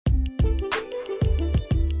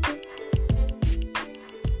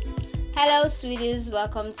Hello, sweeties.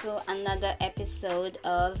 Welcome to another episode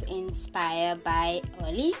of Inspire by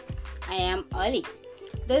Ollie. I am Ollie.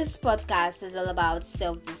 This podcast is all about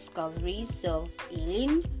self-discovery,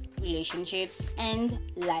 self-healing, relationships, and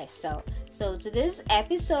lifestyle. So today's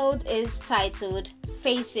episode is titled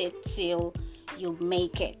Face It Till You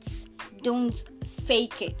Make It. Don't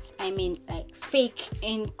fake it. Fake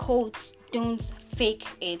in quotes. Don't fake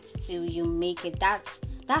it till you make it. That's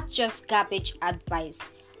just garbage advice.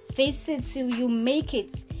 Face it till you make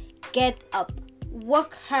it. Get up.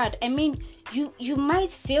 Work hard. You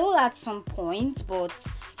might fail at some point, but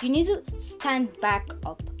you need to stand back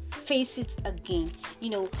up. Face it again.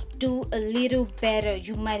 Do a little better.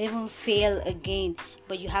 You might even fail again,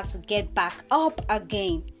 but you have to get back up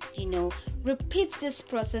again. Repeat this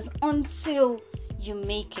process until you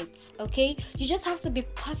make it. Okay? You just have to be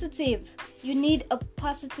positive. You need a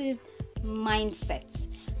positive mindset.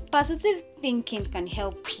 Positive thinking can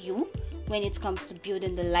help you when it comes to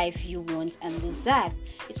building the life you want and desire.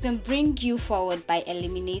 It can bring you forward by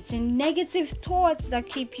eliminating negative thoughts that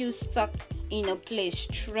keep you stuck in a place.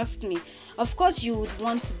 Trust me. Of course, you would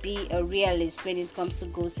want to be a realist when it comes to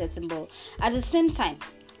goal setting, but at the same time,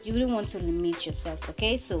 you wouldn't want to limit yourself.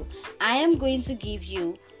 Okay, so I am going to give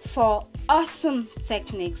you 4 awesome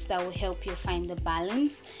techniques that will help you find the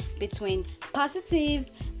balance between positive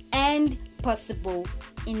and possible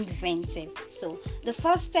inventive. So the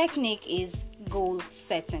first technique is goal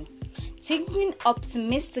setting. Thinking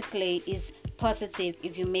optimistically is positive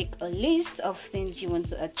if you make a list of things you want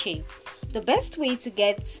to achieve. The best way to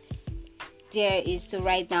get there is to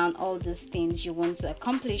write down all these things you want to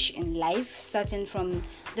accomplish in life, starting from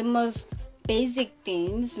the most basic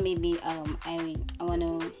things. Maybe I want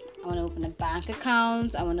to open a bank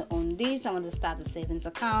account, I want to own this, I want to start a savings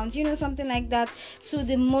account, something like that, to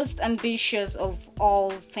the most ambitious of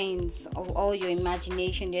all things, of all your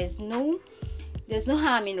imagination. There's no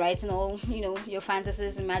harm in writing all your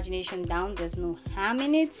fantasies, imagination down. There's no harm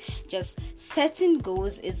in it. Just setting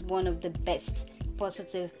goals is one of the best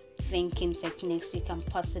positive thinking techniques you can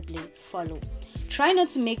possibly follow. Try not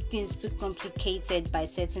to make things too complicated by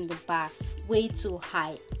setting the bar way too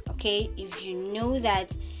high. Okay, if you know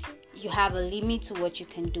that you have a limit to what you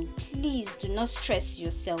can do, please do not stress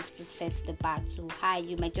yourself to set the bar too high.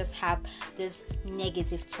 You might just have these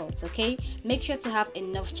negative thoughts. Okay, make sure to have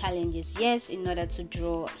enough challenges, yes, in order to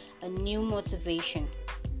draw a new motivation.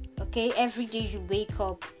 Okay, every day you wake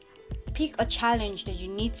up, pick a challenge that you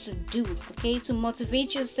need to do, okay, to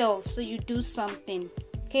motivate yourself so you do something.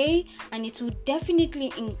 Okay, and it will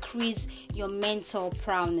definitely increase your mental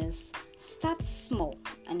prowess. Start small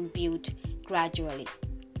and build gradually.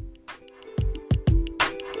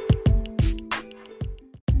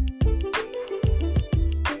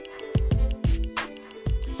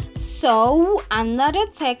 So another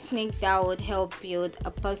technique that would help build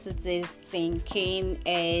a positive thinking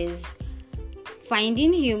is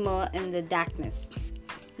finding humor in the darkness.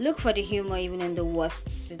 Look for the humor even in the worst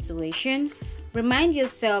situation. Remind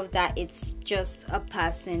yourself that it's just a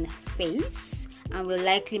passing phase and will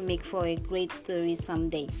likely make for a great story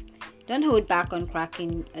someday. Don't hold back on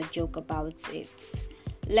cracking a joke about it.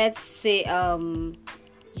 Let's say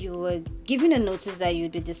you were given a notice that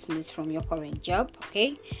you'd be dismissed from your current job.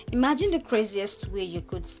 Okay, imagine the craziest way you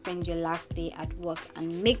could spend your last day at work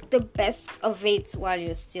and make the best of it while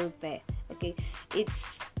you're still there. Okay,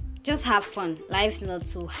 it's just have fun. Life's not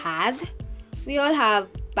too hard. We all have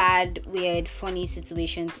bad, weird, funny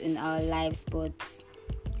situations in our lives, but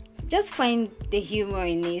just find the humor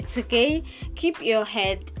in it. Okay, keep your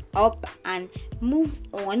head up and move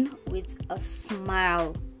on with a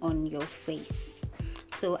smile on your face.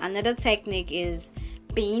 So another technique is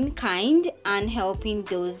being kind and helping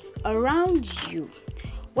those around you.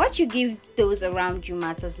 What you give those around you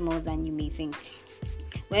matters more than you may think.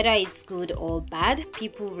 Whether it's good or bad,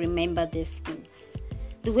 people remember these things.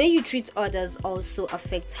 The way you treat others also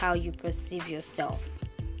affects how you perceive yourself.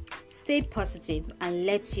 Stay positive and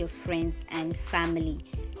let your friends and family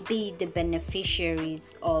be the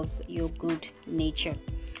beneficiaries of your good nature.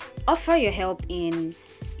 Offer your help in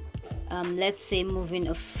let's say moving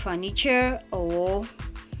of furniture, or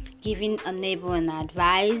giving a neighbor an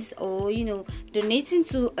advice, or donating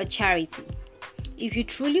to a charity. If you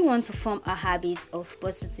truly want to form a habit of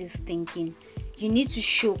positive thinking, you need to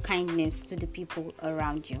show kindness to the people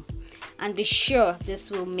around you, and be sure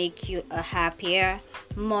this will make you a happier,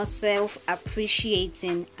 more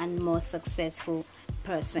self-appreciating and more successful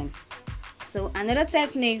person. So another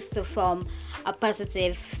technique to form a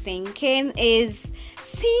positive thinking is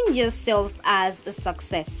seeing yourself as a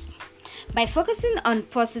success. By focusing on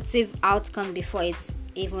positive outcome before it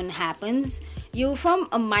even happens, you form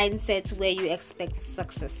a mindset where you expect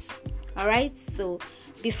success. Alright, so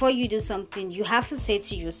before you do something, you have to say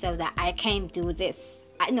to yourself that I can do this.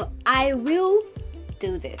 I will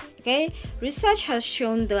do this. Okay, research has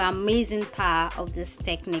shown the amazing power of this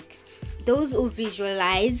technique. Those who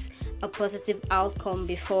visualize a positive outcome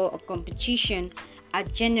before a competition are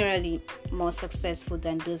generally more successful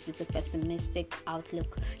than those with a pessimistic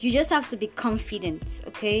outlook. You just have to be confident.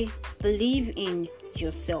 Okay, believe in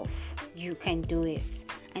yourself. You can do it,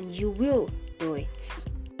 and you will do it.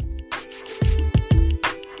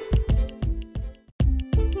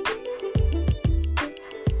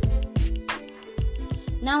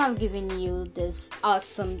 Now I've given you this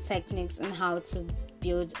awesome techniques on how to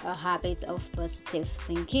build a habit of positive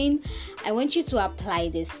thinking. I want you to apply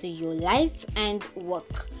this to your life and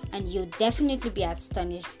work, and you'll definitely be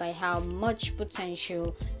astonished by how much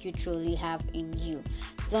potential you truly have in you.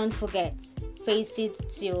 Don't forget, face it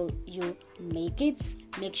till you make it.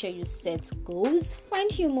 Make sure you set goals.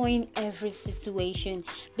 Find humor in every situation.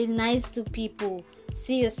 Be nice to people.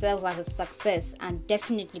 See yourself as a success, and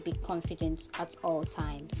definitely be confident at all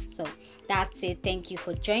times. So that's it. Thank you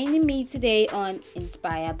for joining me today on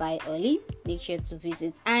Inspire by Oli. Make sure to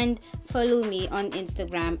visit and follow me on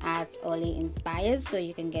Instagram at Oli Inspires so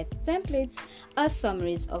you can get templates or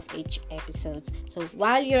summaries of each episode. So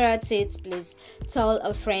while you're at it, please tell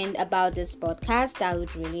a friend about this podcast. That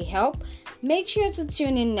would really help. Make sure to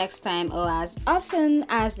tune in next time or as often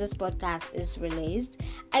as this podcast is released.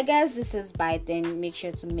 I guess this is by then. Make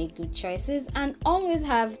sure to make good choices and always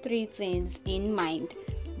have 3 things in mind: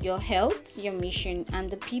 your health, your mission, and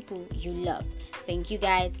the people you love. Thank you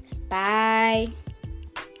guys. Bye.